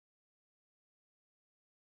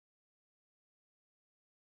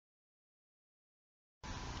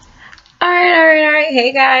All right.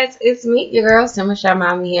 Hey guys, it's me, your girl,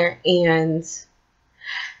 SimmerShymamii here, and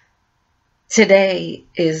today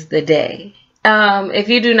is the day. If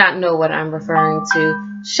you do not know what I'm referring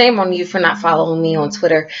to, shame on you for not following me on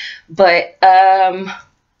Twitter. But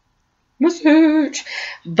message.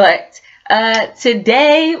 But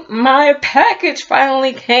today my package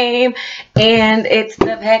finally came, and it's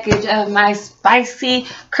the package of my spicy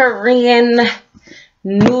Korean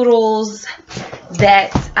noodles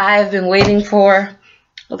that I've been waiting for.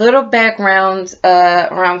 A little background,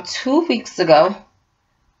 around 2 weeks ago.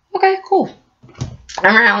 Okay, cool.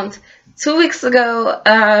 Around 2 weeks ago,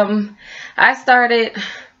 I started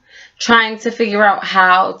trying to figure out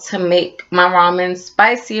how to make my ramen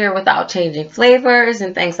spicier without changing flavors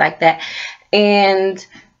and things like that. And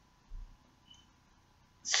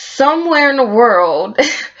somewhere in the world,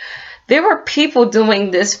 there were people doing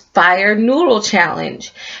this fire noodle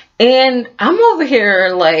challenge. And I'm over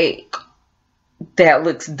here like, that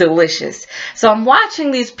looks delicious. So I'm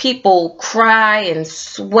watching these people cry and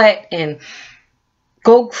sweat and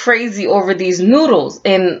go crazy over these noodles.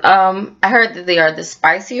 And I heard that they are the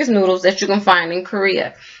spiciest noodles that you can find in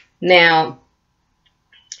Korea. Now,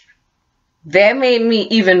 that made me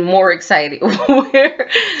even more excited.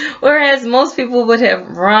 Whereas most people would have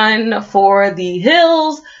run for the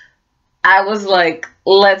hills, I was like,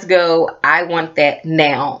 let's go. I want that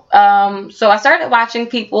now. So I started watching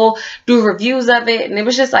people do reviews of it, and it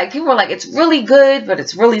was just like, people were like, it's really good, but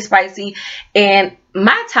it's really spicy. And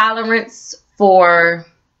my tolerance for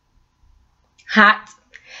hot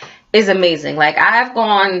is amazing. Like, I've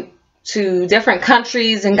gone to different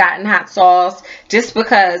countries and gotten hot sauce just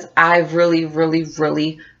because I really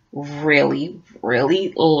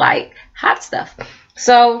like hot stuff.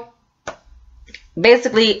 So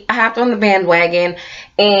basically, I hopped on the bandwagon,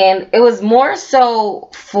 and it was more so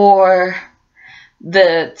for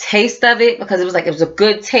the taste of it, because it was a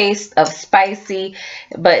good taste of spicy,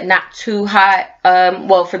 but not too hot.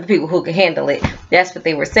 Well, for the people who can handle it, that's what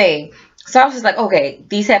they were saying. So I was just like, okay,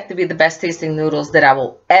 these have to be the best tasting noodles that I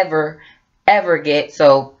will ever get.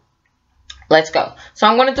 So let's go. So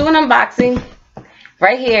I'm going to do an unboxing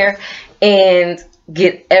right here and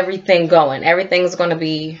get everything going. Everything's going to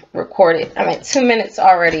be recorded. I'm at 2 minutes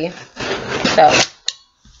already. So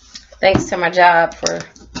thanks to my job for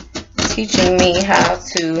teaching me how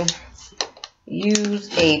to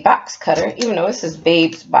use a box cutter, even though this is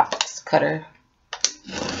Babe's box cutter.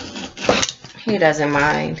 He doesn't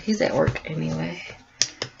mind. He's at work anyway.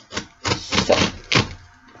 So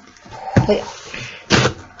yeah.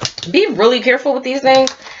 Be really careful with these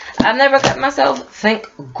things. I've never cut myself, thank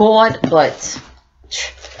God, but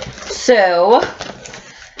so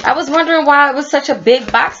I was wondering why it was such a big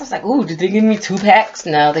box. I was like, ooh, did they give me 2 packs?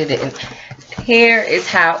 No, they didn't. Here is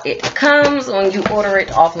how it comes when you order it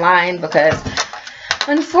offline, because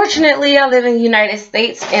unfortunately I live in the United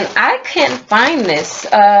States and I can't find this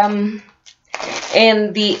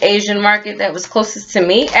in the Asian market that was closest to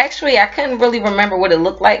me. Actually, I couldn't really remember what it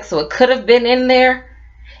looked like, so it could have been in there.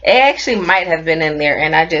 It actually might have been in there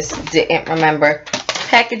and I just didn't remember.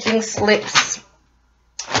 Packaging slips,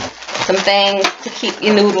 some things to keep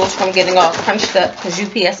your noodles from getting all crunched up, because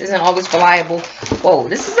UPS isn't always reliable. Whoa,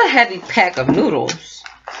 this is a heavy pack of noodles.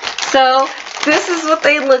 So this is what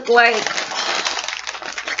they look like.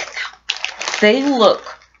 Look at them. They look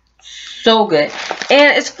so good.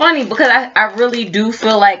 And it's funny because I really do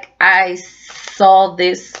feel like I saw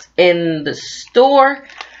this in the store,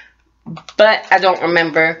 but I don't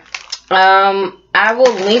remember. I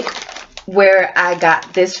will link where I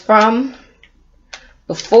got this from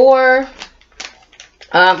before.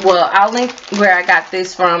 Well, I'll link where I got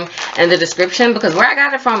this from in the description, because where I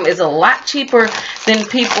got it from is a lot cheaper than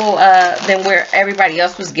than where everybody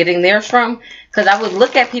else was getting theirs from. Because I would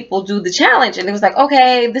look at people do the challenge and it was like,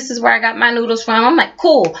 okay, this is where I got my noodles from. I'm like,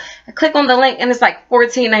 cool. I click on the link and it's like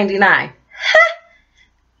 $14.99.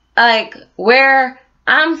 Like, where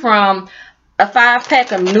I'm from, a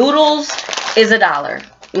 5-pack of noodles is $1.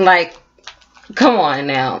 Like, come on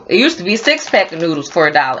now. It used to be a 6-pack of noodles for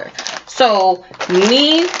 $1. So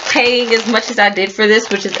me paying as much as I did for this,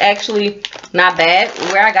 which is actually not bad.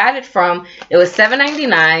 Where I got it from, it was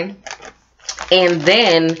 $7.99. And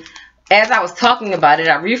then as I was talking about it,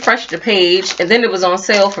 I refreshed the page, and then it was on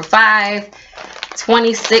sale for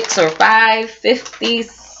 $5.26 or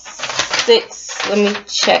 $5.56. Let me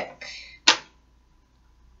check.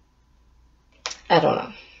 I don't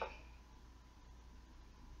know.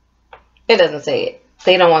 It doesn't say it.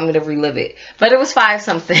 They don't want me to relive it. But it was 5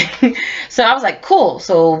 something. So I was like, cool.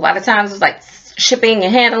 So by the time it was like shipping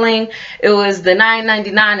and handling, it was the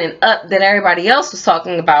 $9.99 and up that everybody else was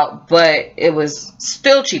talking about, but it was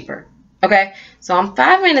still cheaper. Okay, so I'm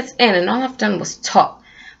 5 minutes in and all I've done was talk.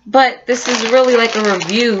 But this is really like a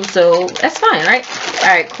review, so that's fine, right?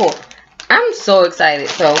 Alright, cool. I'm so excited.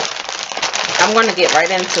 So I'm going to get right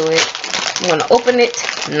into it. I'm going to open it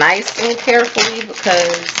nice and carefully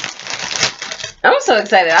because I'm so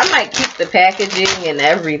excited. I might keep the packaging and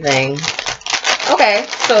everything. Okay,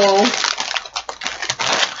 so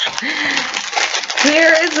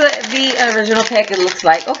here is what the original packet looks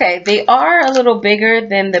like. Okay, they are a little bigger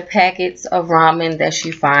than the packets of ramen that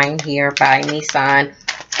you find here by Nissan.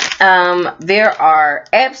 There are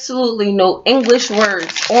absolutely no English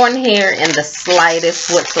words on here in the slightest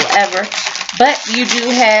whatsoever. But you do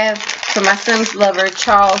have, for my Sims lover,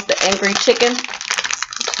 Charles the Angry Chicken.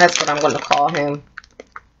 That's what I'm going to call him.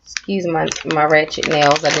 Excuse my ratchet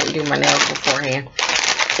nails. I didn't do my nails beforehand.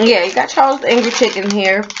 Yeah, you got Charles the Angry Chicken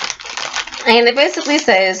here. And it basically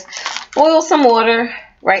says, boil some water,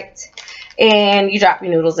 right? And you drop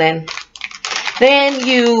your noodles in. Then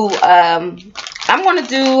you, I'm going to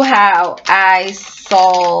do how I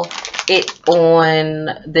saw it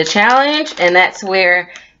on the challenge. And that's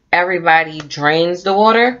where everybody drains the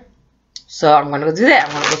water. So I'm going to go do that.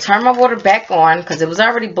 I'm going to go turn my water back on because it was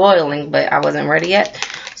already boiling, but I wasn't ready yet.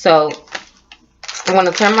 So I'm going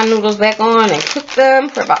to turn my noodles back on and cook them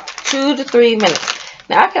for about 2 to 3 minutes.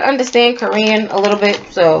 Now I can understand Korean a little bit,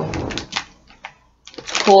 so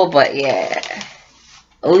it's cool, but yeah.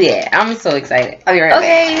 Oh yeah, I'm so excited. I'll be right back.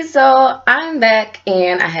 Okay, so I'm back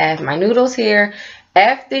and I have my noodles here.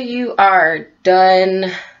 After you are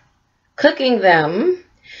done cooking them,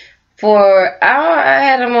 I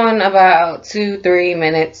had them on about 2-3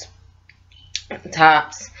 minutes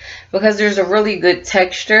tops because there's a really good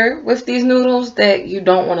texture with these noodles that you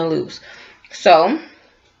don't want to lose. So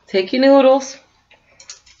take your noodles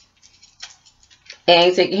and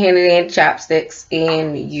you take your handy dandy chopsticks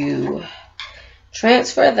and you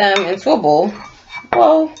transfer them into a bowl.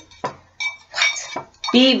 Whoa, what?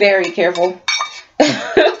 Be very careful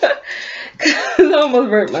because I almost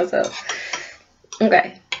burnt myself.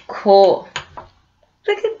 Okay. Cool.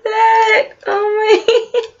 Look at that.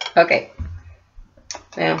 Oh my. Okay.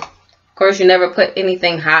 Now, of course, you never put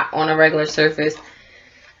anything hot on a regular surface.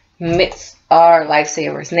 Mitts are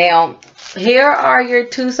lifesavers. Now, here are your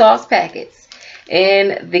 2 sauce packets.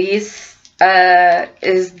 And these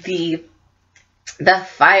is the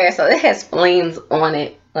fire. So it has flames on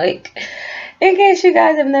it. Like, in case you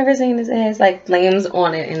guys have never seen this, it has like flames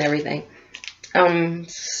on it and everything. I'm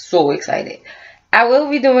so excited. I will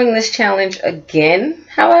be doing this challenge again,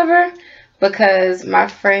 however, because my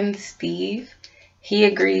friend Steve, he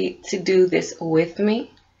agreed to do this with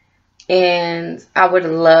me. And I would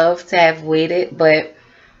love to have waited, but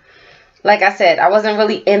like I said, I wasn't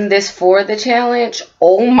really in this for the challenge.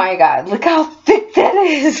 Oh my God, look how thick that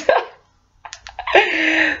is.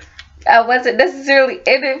 I wasn't necessarily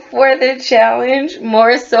in it for the challenge,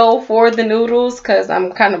 more so for the noodles, because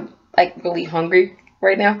I'm kind of like really hungry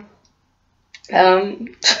right now.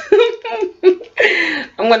 I'm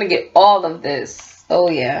gonna get all of this. Oh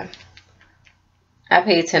yeah, I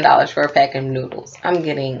paid $10 for a pack of noodles. I'm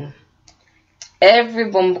getting every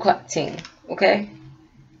boom thing. Okay.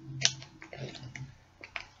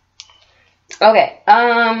 Okay.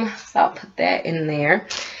 So I'll put that in there.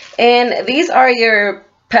 And these are your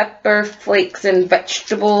pepper flakes and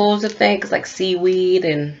vegetables, I think, like seaweed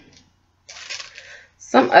and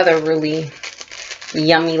some other really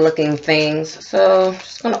yummy looking things. So I'm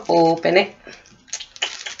just gonna open it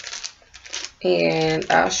and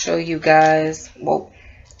I'll show you guys. Whoa.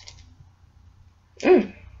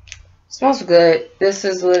 Smells good. This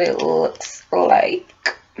is what it looks like.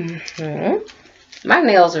 My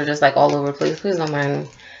nails are just like all over the place. Please don't mind me.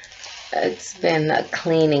 It's been a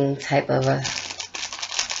cleaning type of a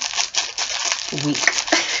week.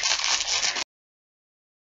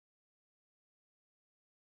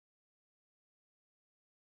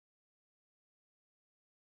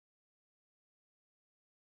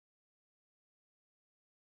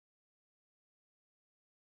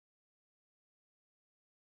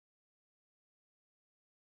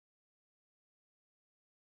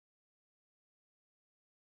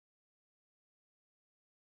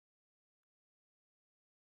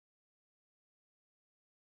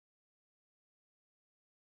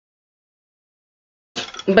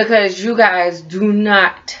 Because you guys do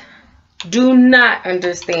not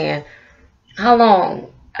understand how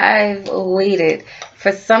long I've waited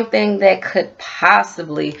for something that could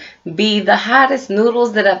possibly be the hottest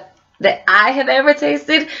noodles that I have ever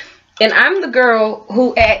tasted. And I'm the girl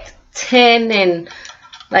who at 10 and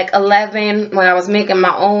like 11, when I was making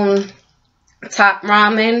my own top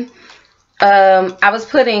ramen, I was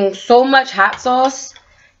putting so much hot sauce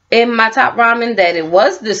in my top ramen that it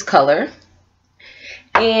was this color.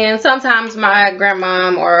 And sometimes my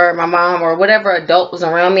grandmom or my mom or whatever adult was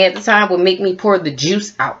around me at the time would make me pour the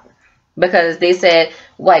juice out. Because they said,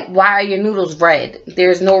 like, why are your noodles red?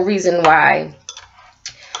 There's no reason why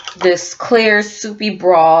this clear soupy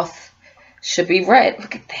broth should be red.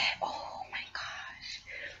 Look at that. Oh my gosh.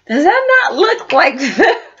 Does that not look like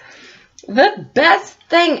the best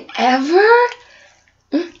thing ever?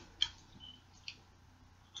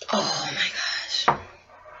 Oh my gosh. Oh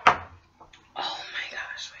my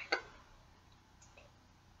gosh. Like,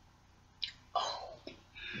 oh my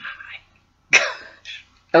gosh.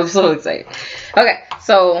 I'm so excited. Okay,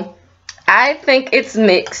 so I think it's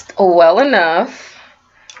mixed well enough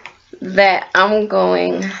that I'm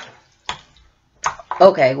going...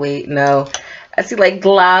 Okay, wait, no. I see like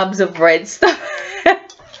globs of red stuff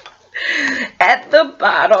at the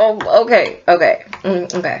bottom. Okay, okay,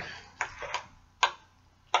 okay.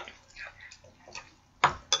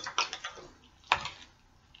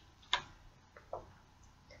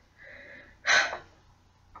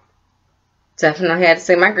 Definitely had to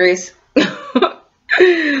say my grace.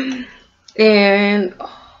 And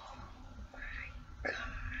oh my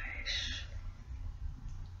gosh,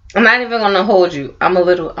 I'm not even gonna hold you. I'm a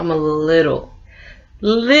little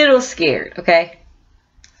scared. Okay.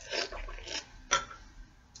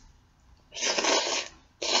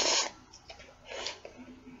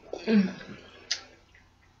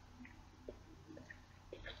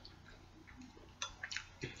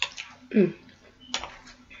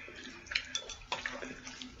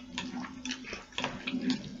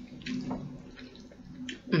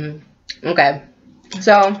 Okay,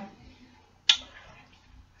 so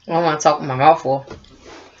I want to talk with my mouth full.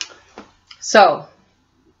 So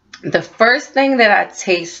the first thing that I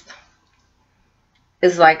taste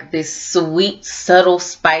is like this sweet, subtle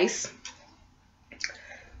spice,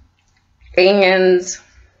 and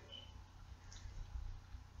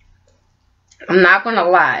I'm not gonna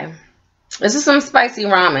lie, this is some spicy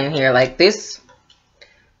ramen here. Like this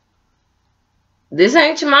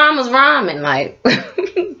ain't your mama's ramen. Like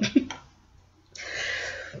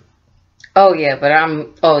oh yeah, but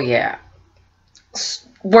oh yeah,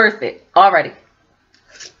 worth it already.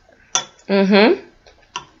 I'm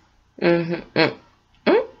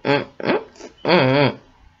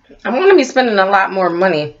gonna be spending a lot more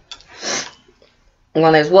money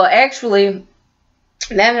on this. Well, actually,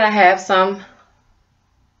 now that I have some,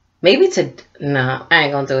 no, I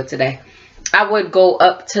ain't gonna do it today. I would go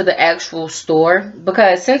up to the actual store,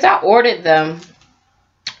 because since I ordered them,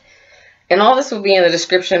 and all this will be in the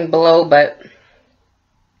description below, but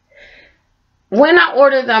when I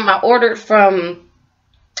ordered them, I ordered from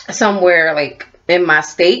somewhere like in my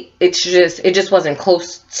state. It just wasn't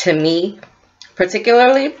close to me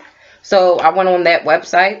particularly. So I went on that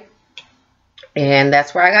website, and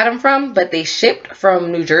that's where I got them from. But they shipped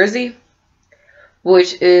from New Jersey,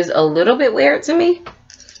 which is a little bit weird to me.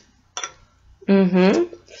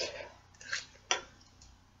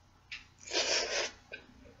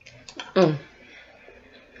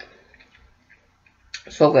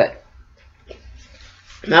 So good.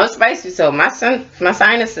 Now it's spicy, so my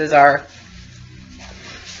sinuses are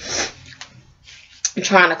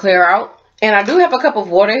trying to clear out. And I do have a cup of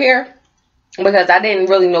water here because I didn't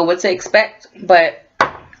really know what to expect, but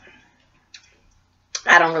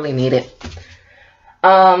I don't really need it.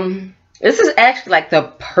 This is actually like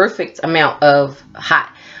the perfect amount of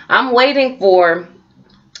hot. I'm waiting for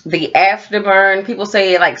the afterburn. People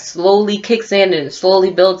say it like slowly kicks in and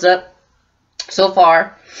slowly builds up. So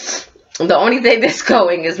far, the only thing that's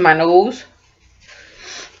going is my nose,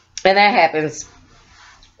 and that happens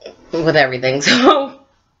with everything. So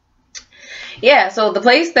yeah, so the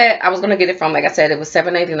place that I was gonna get it from, like I said, it was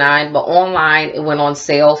 $7.99, but online it went on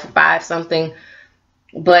sale for $5 something.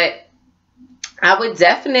 But I would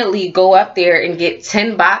definitely go up there and get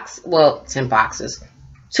 10 boxes,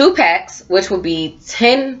 2 packs, which would be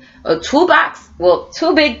 10 or 2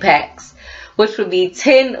 big packs, which would be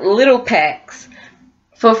 10 little packs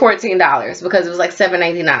for $14, because it was like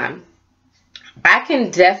 $7.99. I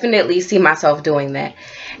can definitely see myself doing that.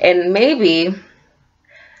 And maybe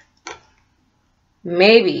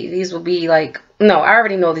these will be like, no, I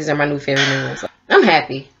already know these are my new favorite noodles. I'm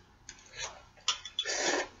happy.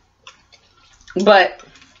 But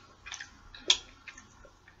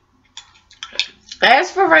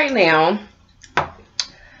as for right now,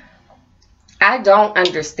 I don't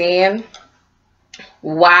understand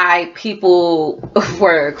why people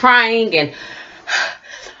were crying and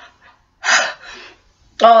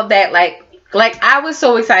all that. Like I was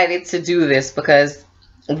so excited to do this because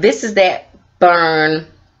this is that burn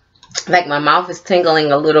Like my mouth is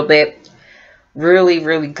tingling a little bit. Really,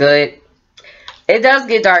 really good. It does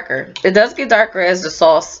get darker. It does get darker as the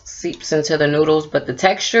sauce seeps into the noodles, but the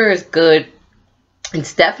texture is good.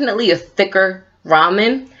 It's definitely a thicker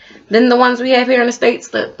ramen than the ones we have here in the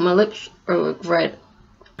States. Look, my lips are red.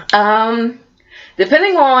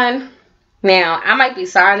 Depending on, now I might be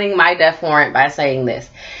signing my death warrant by saying this.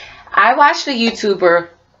 I watched a YouTuber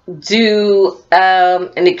do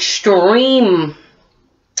an extreme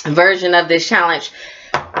version of this challenge,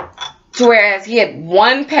 to whereas he had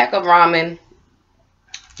 1 pack of ramen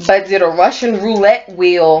but did a Russian roulette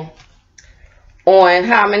wheel on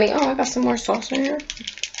how many. Oh, I got some more sauce in here.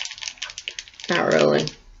 Not really.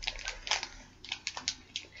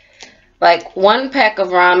 Like 1 pack of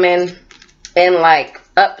ramen and like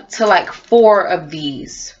up to like 4 of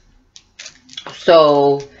these.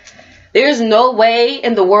 So there's no way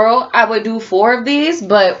in the world I would do 4 of these,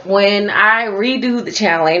 but when I redo the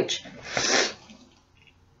challenge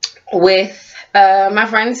with my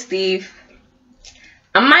friend Steve,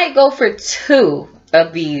 I might go for 2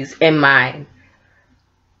 of these in mine.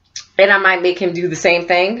 And I might make him do the same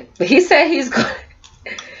thing. But he said he's going to...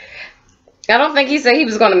 I don't think he said he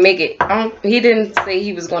was going to make it. He didn't say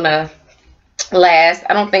he was going to last.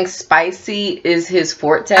 I don't think spicy is his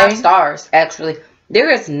forte. 5 stars, actually. There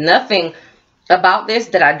is nothing about this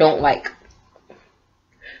that I don't like.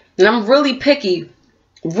 And I'm really picky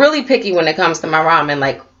when it comes to my ramen.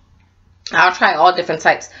 Like, I'll try all different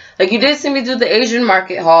types. Like, you did see me do the Asian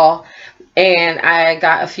market haul, and I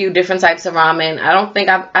got a few different types of ramen. I don't think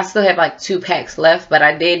I still have like 2 packs left, but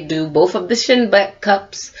I did do both of the Shin Black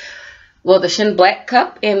cups. Well, the Shin Black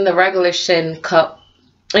cup and the regular Shin cup,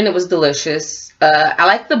 and it was delicious. I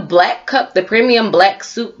like the black cup, the premium black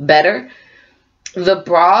soup, better. The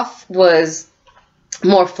broth was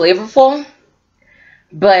more flavorful,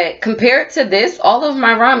 but compared to this, all of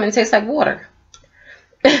my ramen tastes like water.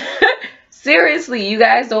 Seriously, you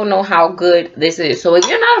guys don't know how good this is. So if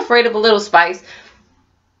you're not afraid of a little spice,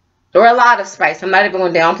 or a lot of spice, I'm not even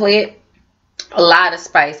going to downplay it, a lot of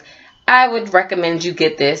spice, I would recommend you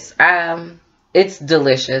get this. It's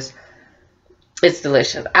delicious. It's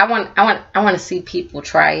delicious. I want to see people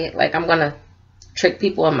try it. Like, I'm going to trick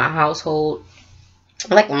people in my household,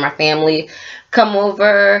 like when my family come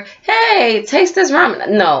over. Hey, taste this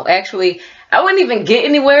ramen. No, actually, I wouldn't even get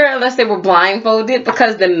anywhere unless they were blindfolded,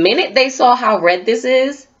 because the minute they saw how red this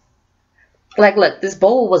is, like, look, this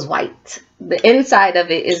bowl was white. The inside of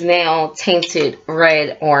it is now tainted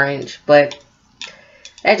red, orange, but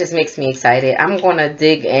that just makes me excited. I'm going to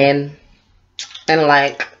dig in and,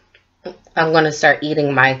 like, I'm going to start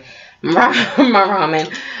eating my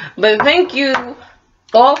ramen. But thank you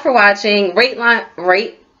all for watching.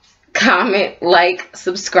 Rate, comment, like,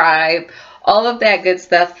 subscribe, all of that good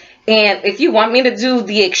stuff. And if you want me to do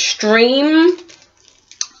the extreme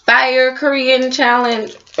fire Korean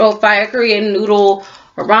challenge, or fire Korean noodle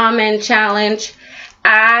ramen challenge,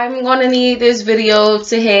 I'm going to need this video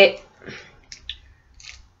to hit,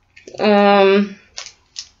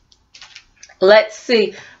 let's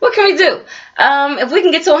see, what can we do? If we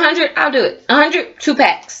can get to 100, I'll do it. 100, 2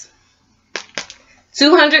 packs.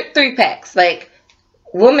 200, 3 packs. Like,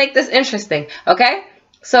 we'll make this interesting, okay?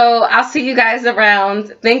 So I'll see you guys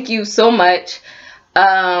around. Thank you so much.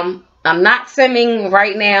 I'm not simming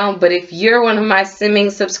right now, but if you're one of my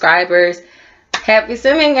simming subscribers, happy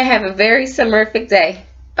simming and have a very simmerific day.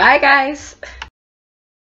 Bye, guys.